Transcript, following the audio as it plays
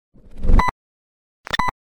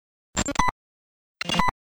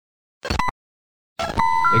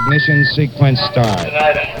Ignition sequence start.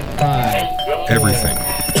 5. Everything.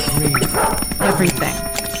 3. Everything.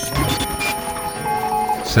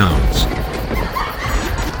 Sounds.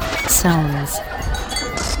 Sounds.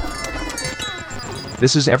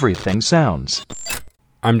 This is Everything Sounds.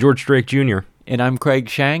 I'm George Drake Jr. And I'm Craig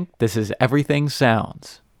Shank. This is Everything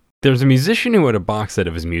Sounds. There's a musician who had a box set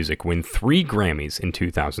of his music win 3 Grammys in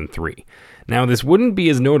 2003. Now, this wouldn't be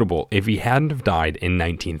as notable if he hadn't have died in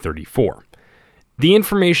 1934. The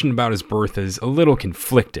information about his birth is a little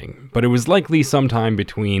conflicting, but it was likely sometime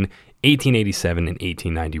between 1887 and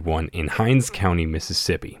 1891 in Hinds County,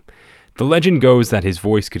 Mississippi. The legend goes that his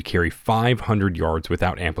voice could carry 500 yards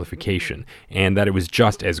without amplification, and that it was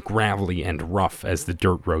just as gravelly and rough as the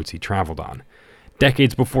dirt roads he traveled on.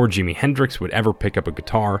 Decades before Jimi Hendrix would ever pick up a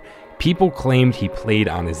guitar, people claimed he played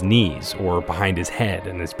on his knees or behind his head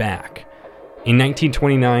and his back. In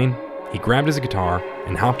 1929, he grabbed his guitar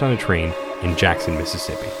and hopped on a train in Jackson,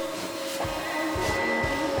 Mississippi.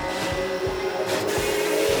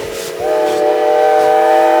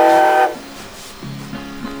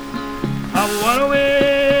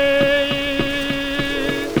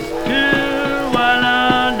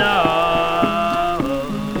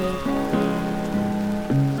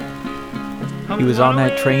 He was on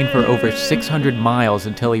that train for over 600 miles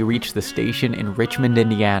until he reached the station in Richmond,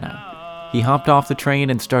 Indiana. He hopped off the train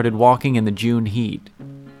and started walking in the June heat.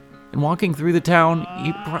 And walking through the town,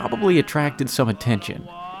 he probably attracted some attention.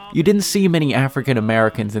 You didn't see many African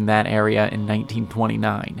Americans in that area in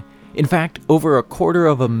 1929. In fact, over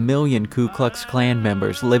 250,000 Ku Klux Klan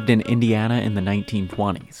members lived in Indiana in the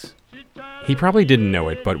 1920s. He probably didn't know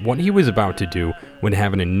it, but what he was about to do would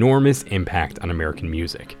have an enormous impact on American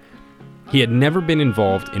music. He had never been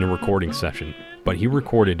involved in a recording session, but he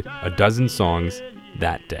recorded 12 songs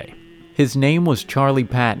that day. His name was Charlie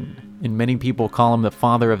Patton, and many people call him the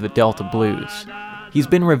father of the Delta Blues. He's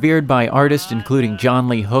been revered by artists including John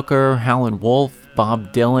Lee Hooker, Howlin' Wolf,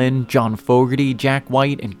 Bob Dylan, John Fogerty, Jack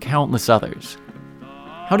White, and countless others.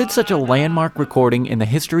 How did such a landmark recording in the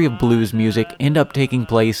history of blues music end up taking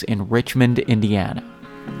place in Richmond, Indiana?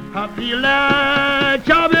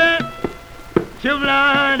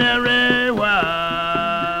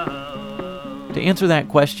 To answer that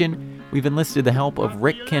question, we've enlisted the help of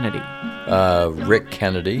Rick Kennedy. Rick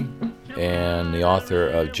Kennedy, and the author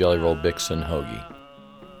of Jelly Roll Bixen Hoagie.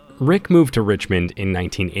 Rick moved to Richmond in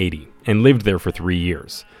 1980 and lived there for 3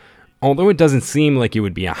 years. Although it doesn't seem like it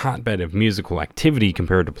would be a hotbed of musical activity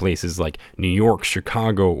compared to places like New York,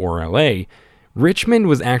 Chicago, or LA, Richmond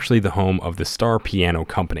was actually the home of the Star Piano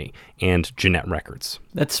Company and Jeanette Records.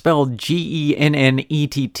 That's spelled Gennett.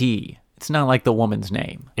 It's not like the woman's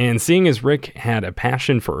name. And seeing as Rick had a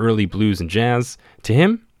passion for early blues and jazz, to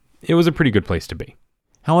him, it was a pretty good place to be.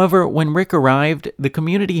 However, when Rick arrived, the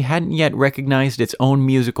community hadn't yet recognized its own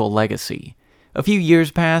musical legacy. A few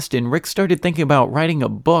years passed, and Rick started thinking about writing a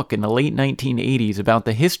book in the late 1980s about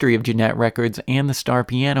the history of Jeanette Records and the Star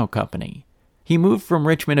Piano Company. He moved from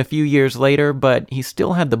Richmond a few years later, but he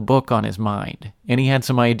still had the book on his mind, and he had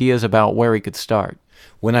some ideas about where he could start.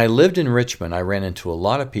 When I lived in Richmond, I ran into a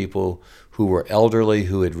lot of people who were elderly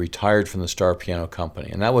who had retired from the Star Piano Company,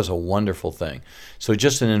 and that was a wonderful thing. So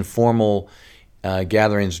just an informal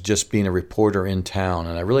gatherings, just being a reporter in town,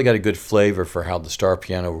 and I really got a good flavor for how the Star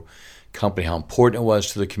Piano Company, how important it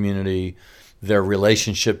was to the community, their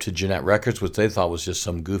relationship to Jeanette Records, which they thought was just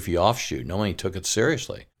some goofy offshoot. No one took it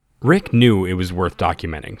seriously. Rick knew it was worth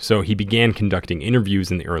documenting, so he began conducting interviews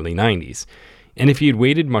in the early 90s. And if he had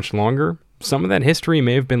waited much longer, some of that history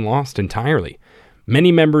may have been lost entirely.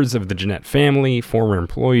 Many members of the Jeanette family, former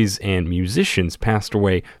employees, and musicians passed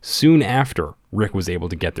away soon after Rick was able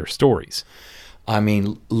to get their stories. I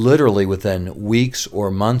mean, literally within weeks or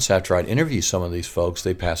months after I'd interviewed some of these folks,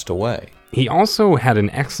 they passed away. He also had an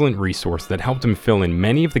excellent resource that helped him fill in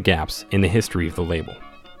many of the gaps in the history of the label.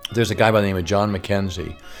 There's a guy by the name of John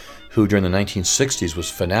McKenzie who during the 1960s was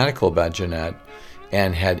fanatical about Jeanette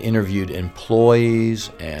and had interviewed employees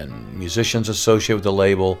and musicians associated with the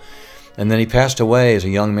label. And then he passed away as a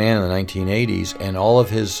young man in the 1980s, and all of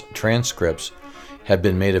his transcripts have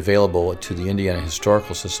been made available to the Indiana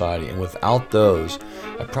Historical Society. And without those,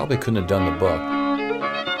 I probably couldn't have done the book.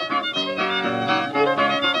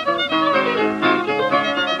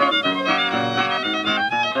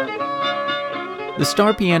 The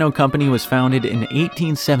Star Piano Company was founded in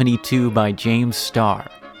 1872 by James Starr.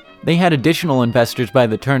 They had additional investors by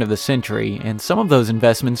the turn of the century, and some of those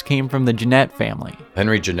investments came from the Jeanette family.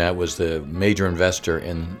 Henry Jeanette was the major investor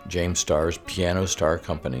in James Starr's Piano Star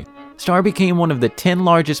Company. Starr became one of the 10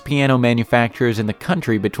 largest piano manufacturers in the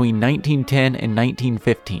country between 1910 and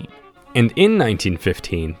 1915. And in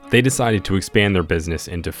 1915, they decided to expand their business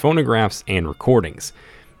into phonographs and recordings.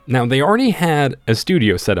 Now, they already had a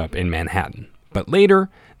studio set up in Manhattan, but later,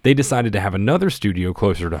 they decided to have another studio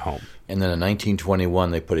closer to home. And then in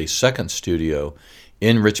 1921, they put a second studio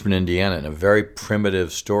in Richmond, Indiana, in a very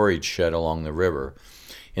primitive storage shed along the river.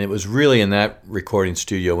 And it was really in that recording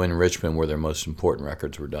studio in Richmond where their most important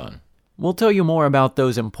records were done. We'll tell you more about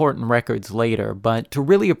those important records later, but to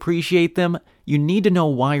really appreciate them, you need to know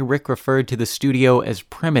why Rick referred to the studio as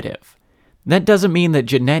primitive. That doesn't mean that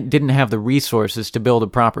Jeanette didn't have the resources to build a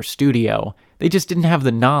proper studio. They just didn't have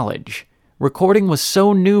the knowledge. Recording was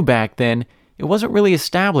so new back then, it wasn't really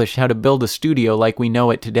established how to build a studio like we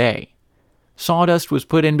know it today. Sawdust was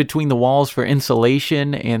put in between the walls for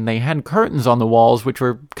insulation, and they had curtains on the walls, which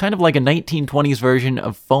were kind of like a 1920s version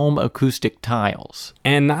of foam acoustic tiles.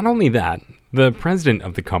 And not only that, the president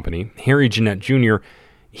of the company, Harry Jeanette Jr.,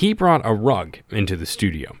 he brought a rug into the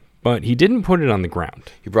studio, but he didn't put it on the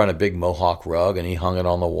ground. He brought a big Mohawk rug and he hung it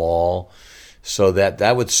on the wall so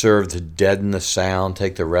that would serve to deaden the sound,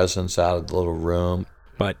 take the resonance out of the little room.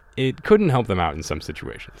 But it couldn't help them out in some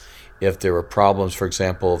situations. If there were problems, for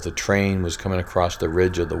example, if the train was coming across the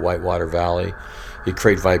ridge of the Whitewater Valley, it'd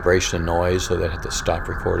create vibration and noise, so they had to stop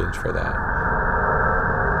recordings for that.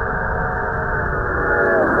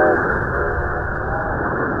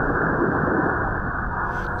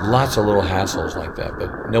 Lots of little hassles like that,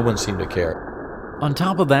 but no one seemed to care. On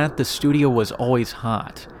top of that, the studio was always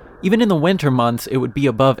hot. Even in the winter months, it would be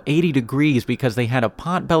above 80 degrees because they had a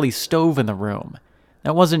potbelly stove in the room.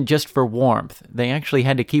 That wasn't just for warmth. They actually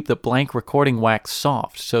had to keep the blank recording wax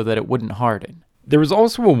soft so that it wouldn't harden. There was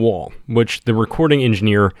also a wall, which the recording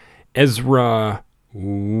engineer Ezra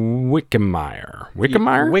Wickemeyer...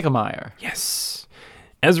 Wickemeyer. Yes.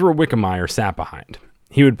 Ezra Wickemeyer sat behind.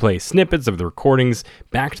 He would play snippets of the recordings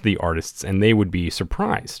back to the artists, and they would be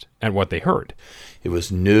surprised at what they heard. It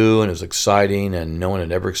was new and it was exciting, and no one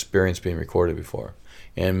had ever experienced being recorded before.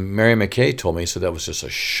 And Mary McKay told me, so that was just a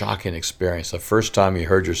shocking experience. The first time you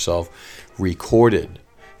heard yourself recorded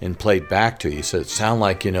and played back to you, he said it sounded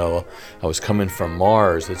like, I was coming from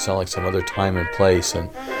Mars. It sounded like some other time and place. And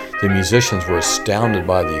the musicians were astounded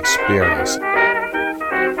by the experience.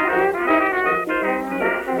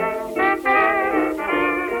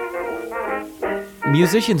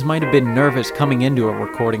 Musicians might have been nervous coming into a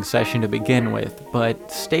recording session to begin with,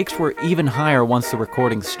 but stakes were even higher once the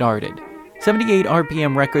recording started. 78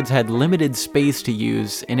 RPM records had limited space to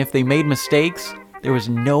use, and if they made mistakes, there was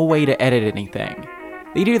no way to edit anything.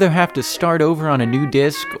 They'd either have to start over on a new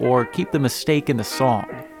disc or keep the mistake in the song.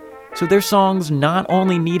 So their songs not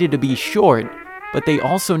only needed to be short, but they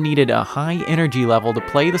also needed a high energy level to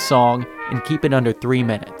play the song and keep it under 3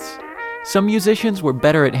 minutes. Some musicians were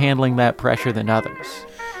better at handling that pressure than others.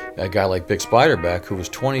 A guy like Bix Beiderbecke, who was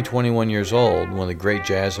 21 years old, one of the great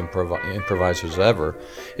jazz improvisers ever,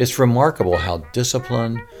 it's remarkable how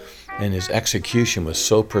disciplined and his execution was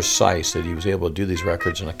so precise that he was able to do these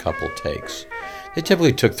records in a couple takes. They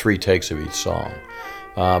typically took 3 takes of each song.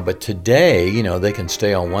 But today, they can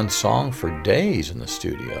stay on one song for days in the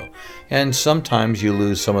studio. And sometimes you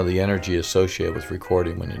lose some of the energy associated with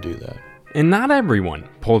recording when you do that. And not everyone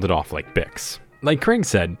pulled it off like Bix. Like Craig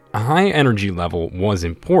said, a high energy level was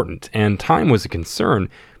important, and time was a concern,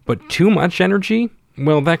 but too much energy,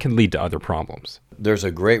 well, that can lead to other problems. There's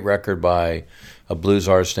a great record by a blues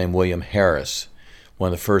artist named William Harris,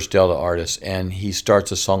 one of the first Delta artists, and he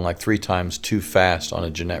starts a song like 3 times too fast on a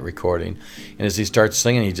Jeanette recording. And as he starts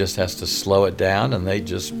singing, he just has to slow it down, and they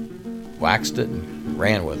just waxed it and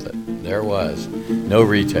ran with it. There it was. No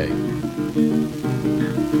retake.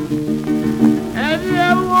 Have you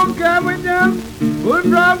ever woke up with them foot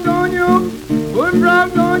drops on you, foot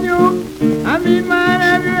drops on you? I mean, man,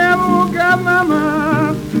 have you ever woke up,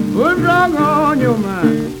 mama, foot drops on your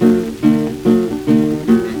mind?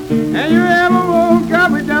 Have you ever woke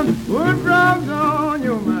up with them foot drops on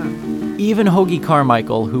your mind? Even Hoagy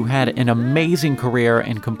Carmichael, who had an amazing career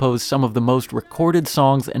and composed some of the most recorded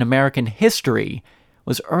songs in American history,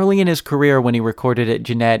 was early in his career when he recorded at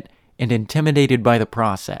Jeanette and intimidated by the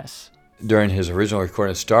process. During his original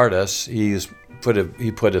recording of Stardust, he put a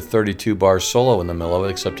 32-bar solo in the middle of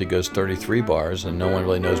it, except he goes 33 bars, and no one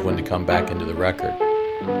really knows when to come back into the record.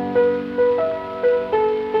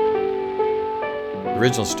 The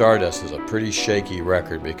original Stardust is a pretty shaky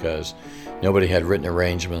record because nobody had written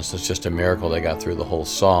arrangements. It's just a miracle they got through the whole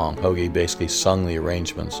song. Hoagy basically sung the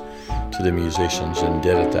arrangements to the musicians and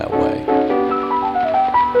did it that way.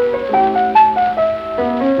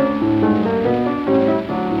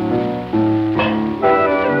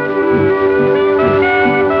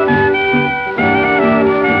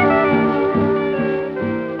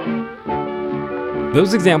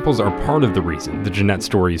 Those examples are part of the reason the Jeanette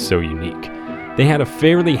story is so unique. They had a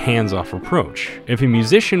fairly hands-off approach. If a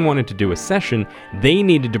musician wanted to do a session, they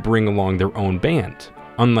needed to bring along their own band.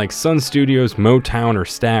 Unlike Sun Studios, Motown, or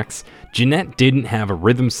Stax, Jeanette didn't have a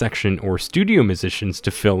rhythm section or studio musicians to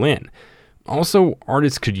fill in. Also,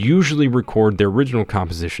 artists could usually record their original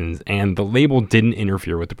compositions, and the label didn't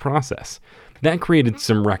interfere with the process. That created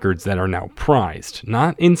some records that are now prized,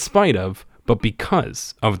 not in spite of, but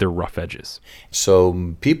because of their rough edges.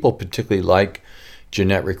 So people particularly like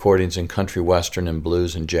Jeanette recordings in country western and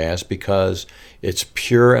blues and jazz because it's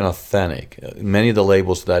pure and authentic. Many of the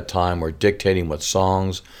labels at that time were dictating what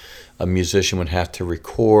songs a musician would have to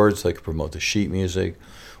record so they could promote the sheet music,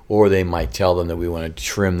 or they might tell them that we want to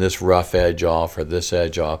trim this rough edge off or this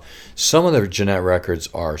edge off. Some of the Jeanette records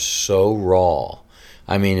are so raw,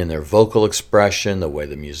 I mean in their vocal expression, the way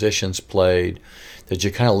the musicians played, that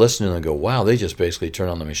you kind of listen to them and go, wow, they just basically turn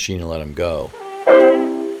on the machine and let them go.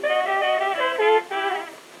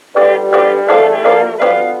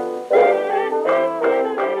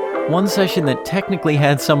 One session that technically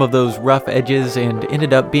had some of those rough edges and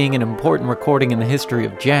ended up being an important recording in the history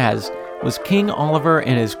of jazz was King Oliver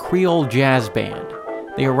and his Creole Jazz Band.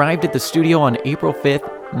 They arrived at the studio on April 5th,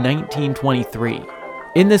 1923.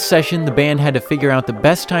 In this session, the band had to figure out the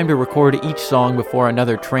best time to record each song before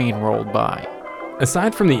another train rolled by.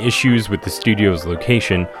 Aside from the issues with the studio's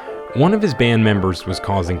location, one of his band members was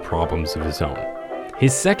causing problems of his own.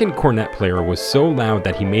 His second cornet player was so loud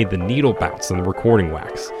that he made the needle bounce on the recording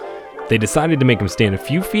wax. They decided to make him stand a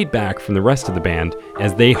few feet back from the rest of the band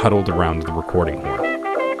as they huddled around the recording horn.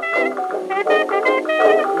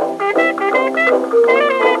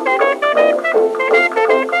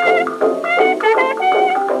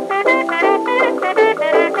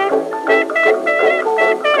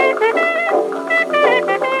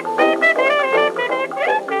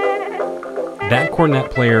 That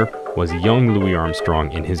cornet player was young Louis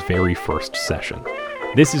Armstrong in his very first session.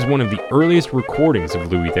 This is one of the earliest recordings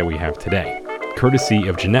of Louis that we have today, courtesy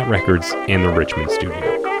of Jeanette Records and the Richmond studio.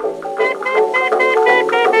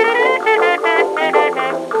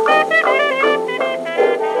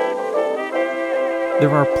 There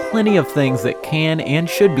are plenty of things that can and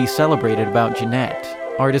should be celebrated about Jeanette.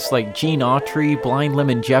 Artists like Gene Autry, Blind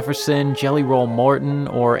Lemon Jefferson, Jelly Roll Morton,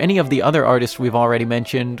 or any of the other artists we've already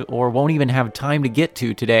mentioned or won't even have time to get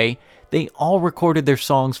to today, they all recorded their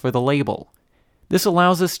songs for the label. This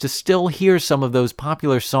allows us to still hear some of those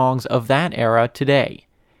popular songs of that era today.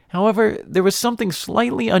 However, there was something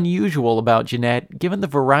slightly unusual about Jeanette given the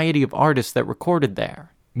variety of artists that recorded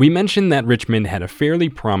there. We mentioned that Richmond had a fairly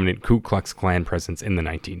prominent Ku Klux Klan presence in the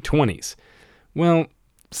 1920s. Well,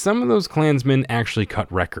 some of those Klansmen actually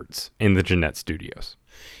cut records in the Jeanette studios.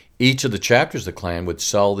 Each of the chapters of the Klan would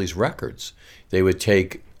sell these records. They would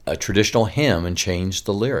take a traditional hymn and change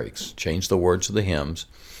the lyrics, change the words of the hymns.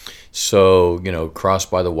 So, Cross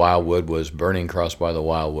by the Wildwood was Burning Cross by the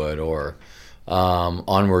Wildwood, or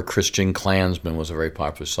Onward Christian Klansman was a very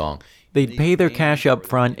popular song. They'd pay their cash up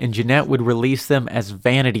front, and Jeanette would release them as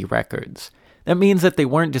vanity records. That means that they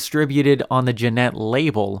weren't distributed on the Jeanette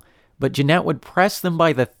label, but Jeanette would press them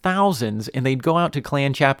by the thousands, and they'd go out to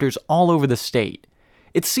Klan chapters all over the state.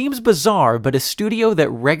 It seems bizarre, but a studio that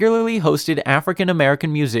regularly hosted African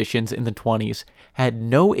American musicians in the 20s had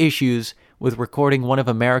no issues with recording one of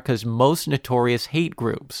America's most notorious hate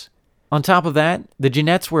groups. On top of that, the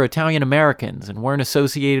Jeanettes were Italian Americans and weren't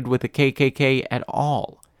associated with the KKK at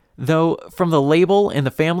all. Though, from the label and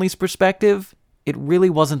the family's perspective, it really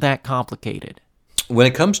wasn't that complicated. When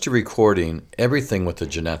it comes to recording, everything with the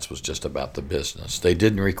Jeanettes was just about the business. They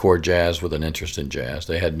didn't record jazz with an interest in jazz.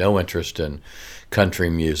 They had no interest in country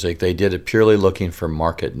music. They did it purely looking for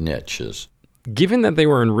market niches. Given that they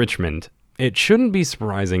were in Richmond, it shouldn't be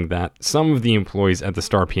surprising that some of the employees at the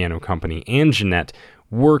Star Piano Company and Jeanette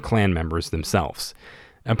were Klan members themselves.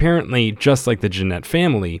 Apparently, just like the Jeanette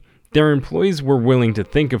family, their employees were willing to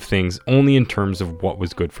think of things only in terms of what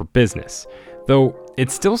was good for business, though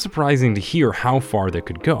it's still surprising to hear how far they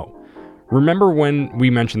could go. Remember when we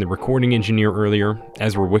mentioned the recording engineer earlier,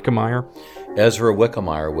 Ezra Wickemeyer? Ezra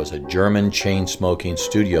Wickemeyer was a German chain-smoking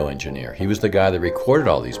studio engineer. He was the guy that recorded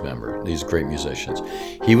all these great musicians.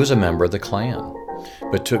 He was a member of the Klan,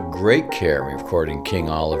 but took great care in recording King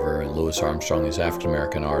Oliver and Louis Armstrong, these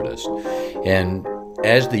African-American artists. And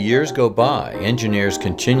as the years go by, engineers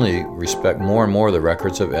continually respect more and more the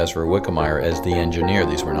records of Ezra Wickemeyer as the engineer.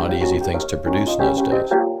 These were not easy things to produce in those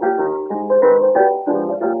days.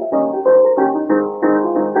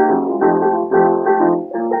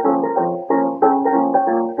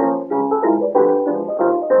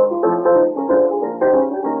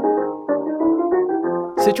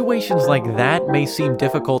 Situations like that may seem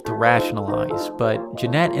difficult to rationalize, but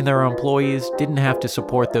Jeanette and their employees didn't have to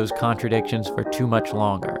support those contradictions for too much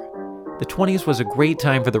longer. The 20s was a great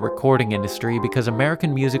time for the recording industry because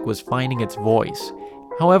American music was finding its voice.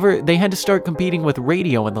 However, they had to start competing with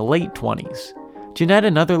radio in the late 20s. Jeanette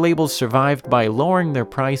and other labels survived by lowering their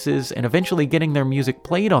prices and eventually getting their music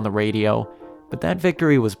played on the radio, but that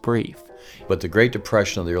victory was brief. But the Great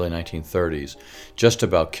Depression of the early 1930s just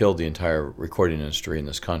about killed the entire recording industry in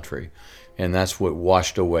this country. And that's what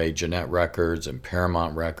washed away Jeanette Records and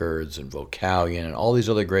Paramount Records and Vocalion and all these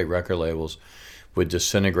other great record labels would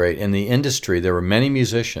disintegrate. In the industry, there were many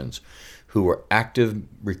musicians who were active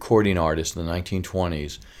recording artists in the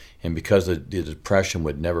 1920s, and because of the Depression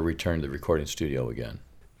would never return to the recording studio again.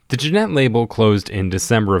 The Jeanette label closed in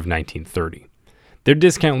December of 1930. Their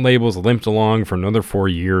discount labels limped along for another 4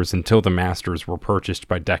 years until the masters were purchased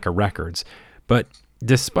by Decca Records. But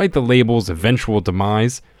despite the label's eventual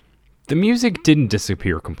demise, the music didn't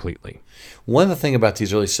disappear completely. One of the things about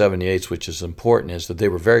these early 78s, which is important, is that they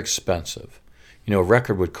were very expensive. You know, a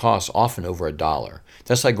record would cost often over $1.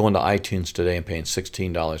 That's like going to iTunes today and paying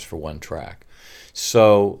 $16 for one track.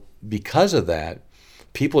 So because of that,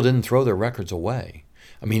 people didn't throw their records away.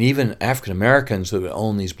 I mean, even African Americans that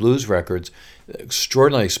own these blues records,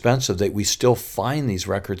 extraordinarily expensive, that we still find these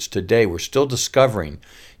records today. We're still discovering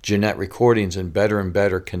Jeanette recordings in better and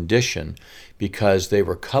better condition because they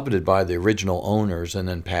were coveted by the original owners and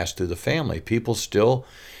then passed through the family. People still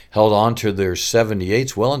held on to their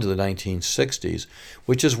 78s well into the 1960s,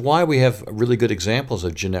 which is why we have really good examples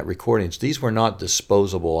of Jeanette recordings. These were not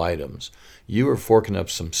disposable items. You were forking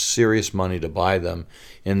up some serious money to buy them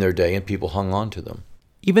in their day, and people hung on to them.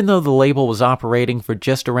 Even though the label was operating for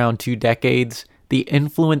just around 2 decades, the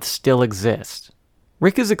influence still exists.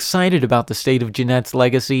 Rick is excited about the state of Jeanette's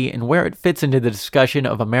legacy and where it fits into the discussion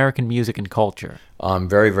of American music and culture. I'm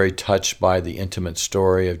very, very touched by the intimate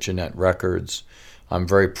story of Jeanette Records. I'm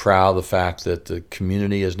very proud of the fact that the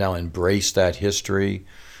community has now embraced that history.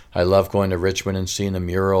 I love going to Richmond and seeing the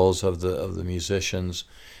murals of the musicians.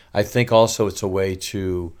 I think also it's a way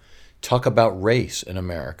to talk about race in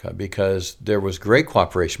America because there was great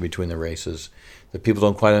cooperation between the races that people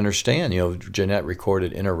don't quite understand. You know, Jeanette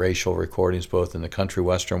recorded interracial recordings both in the country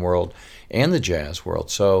western world and the jazz world.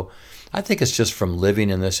 So I think it's just from living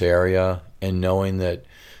in this area and knowing that,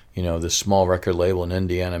 you know, this small record label in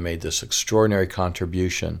Indiana made this extraordinary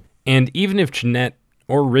contribution. And even if Jeanette,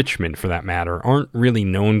 or Richmond for that matter, aren't really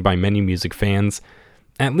known by many music fans,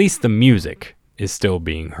 at least the music is still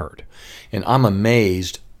being heard. And I'm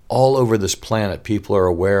amazed all over this planet people are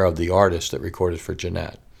aware of the artists that recorded for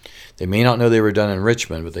Jeanette. They may not know they were done in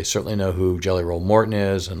Richmond, but they certainly know who Jelly Roll Morton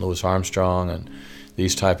is and Louis Armstrong and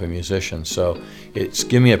these type of musicians. So it's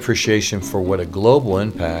given me appreciation for what a global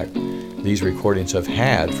impact these recordings have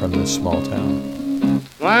had from this small town.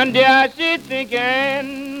 One day I sit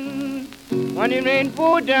thinking, when it rain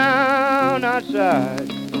pour down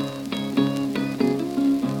outside.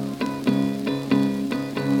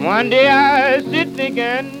 One day I sit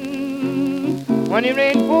thinking, when it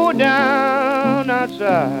rain pour down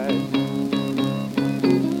outside.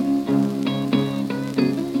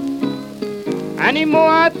 And the more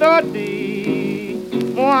I thought the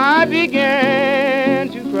more I began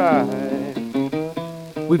to cry.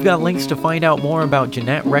 We've got links to find out more about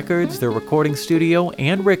Jeanette Records, their recording studio,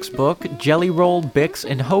 and Rick's book, Jelly Roll, Bix,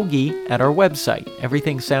 and Hoagie at our website,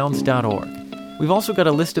 everythingsounds.org. We've also got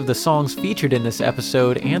a list of the songs featured in this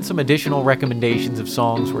episode and some additional recommendations of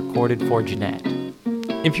songs recorded for Jeanette.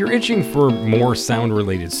 If you're itching for more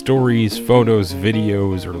sound-related stories, photos,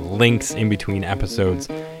 videos, or links in between episodes,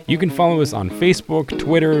 you can follow us on Facebook,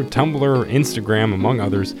 Twitter, Tumblr, Instagram, among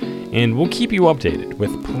others, and we'll keep you updated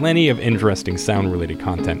with plenty of interesting sound-related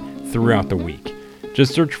content throughout the week.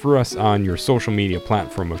 Just search for us on your social media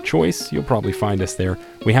platform of choice. You'll probably find us there.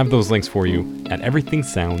 We have those links for you at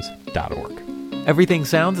everythingsounds.org. Everything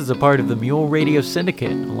Sounds is a part of the Mule Radio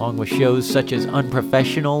Syndicate, along with shows such as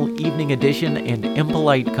Unprofessional, Evening Edition, and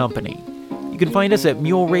Impolite Company. You can find us at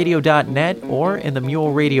muleradio.net or in the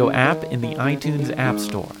Mule Radio app in the iTunes App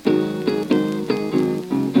Store.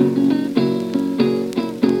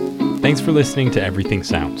 Thanks for listening to Everything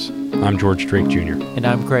Sounds. I'm George Drake Jr. And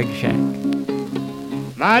I'm Craig Shank.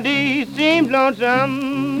 My days seem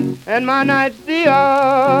lonesome, and my nights they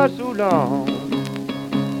are so long.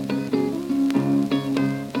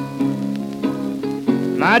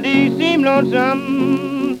 My days seem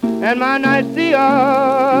lonesome, and my nights they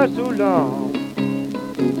are so long.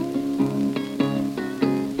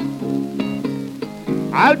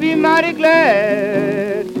 I'll be mighty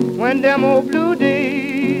glad when them old blue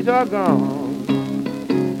days are gone.